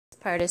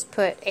part is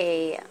put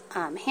a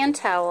hand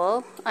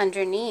towel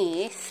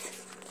underneath,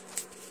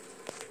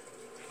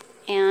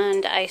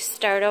 and I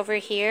start over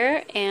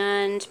here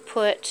and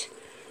put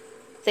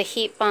the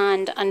heat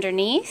bond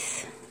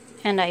underneath,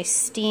 and I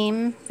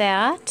steam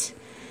that.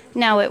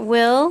 Now it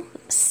will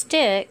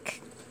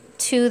stick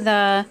to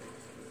the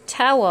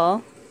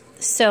towel,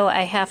 so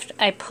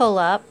I pull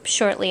up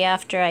shortly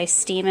after I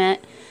steam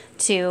it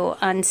to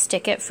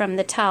unstick it from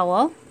the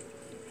towel.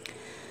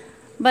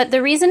 But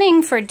the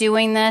reasoning for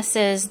doing this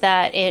is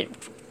that it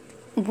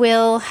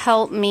will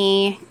help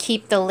me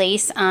keep the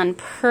lace on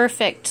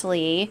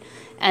perfectly,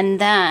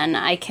 and then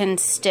I can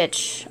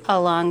stitch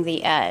along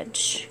the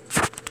edge.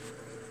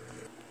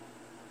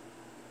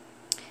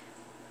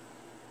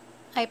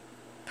 I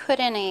put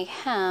in a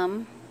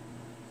hem,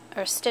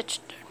 or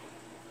stitched,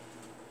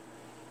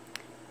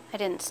 I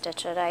didn't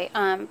stitch it, I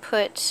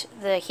put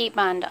the heat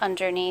bond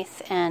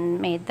underneath and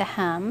made the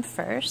hem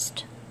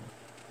first.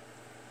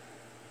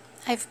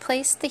 I've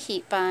placed the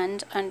heat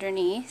bond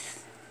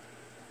underneath,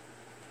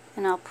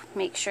 and I'll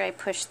make sure I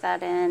push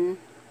that in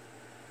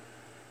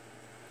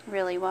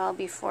really well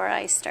before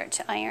I start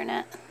to iron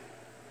it.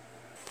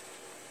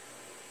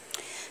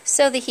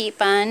 So the heat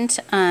bond,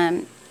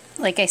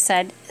 like I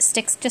said,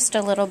 sticks just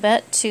a little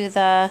bit to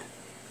the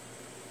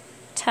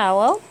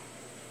towel,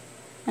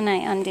 and I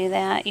undo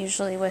that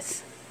usually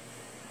with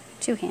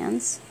 2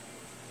 hands.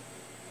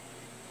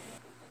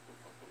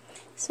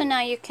 So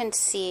now you can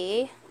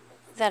see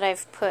that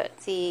I've put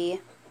the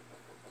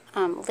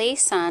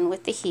lace on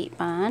with the heat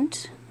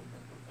bond,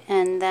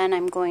 and then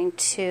I'm going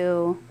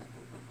to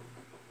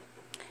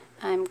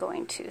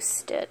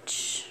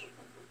stitch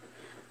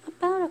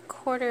about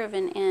 1/4 of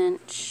an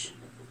inch.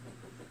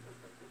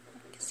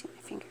 You can see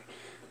my finger.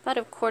 About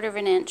 1/4 of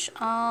an inch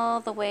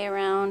all the way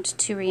around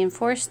to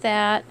reinforce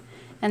that,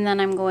 and then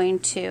I'm going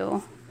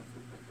to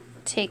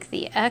take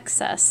the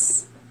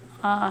excess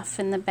off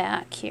in the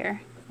back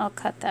here. I'll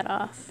cut that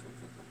off.